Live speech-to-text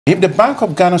If the Bank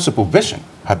of Ghana supervision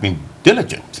had been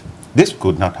diligent, this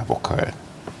could not have occurred.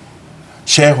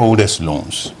 Shareholders'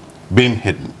 loans being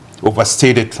hidden,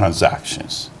 overstated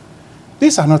transactions.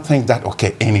 These are not things that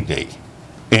occur any day,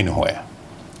 anywhere.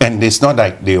 And it's not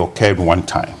like they occurred one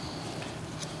time.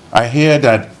 I hear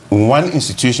that one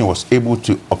institution was able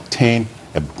to obtain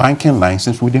a banking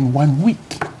license within 1 week.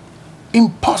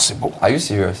 Impossible. Are you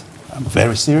serious? I'm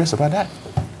very serious about that.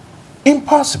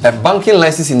 Impossible. A banking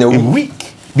license in a week.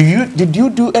 Did you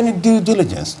do any due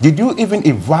diligence? Did you even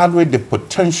evaluate the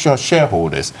potential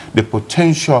shareholders, the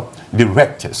potential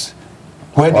directors?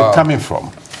 Where they're coming from?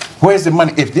 Where's the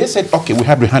money? If they said, okay, we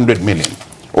have the 100 million,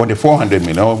 or the 400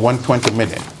 million, or 120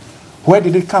 million, where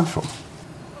did it come from?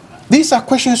 These are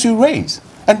questions you raise.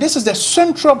 And this is the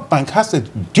central bank has a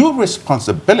due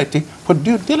responsibility for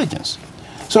due diligence.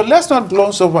 So let's not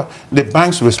gloss over the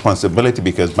bank's responsibility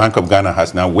because Bank of Ghana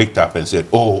has now waked up and said,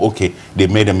 oh, okay, they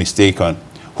made a mistake on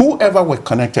whoever were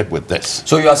connected with this.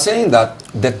 So you are saying that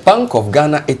the Bank of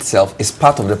Ghana itself is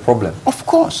part of the problem? Of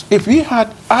course. If we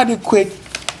had adequate,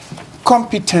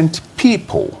 competent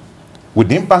people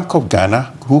within Bank of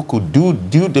Ghana who could do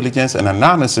due diligence and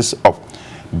analysis of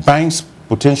banks'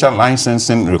 potential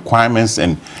licensing requirements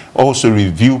and also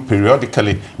review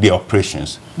periodically the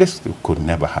operations, this could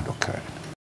never have occurred.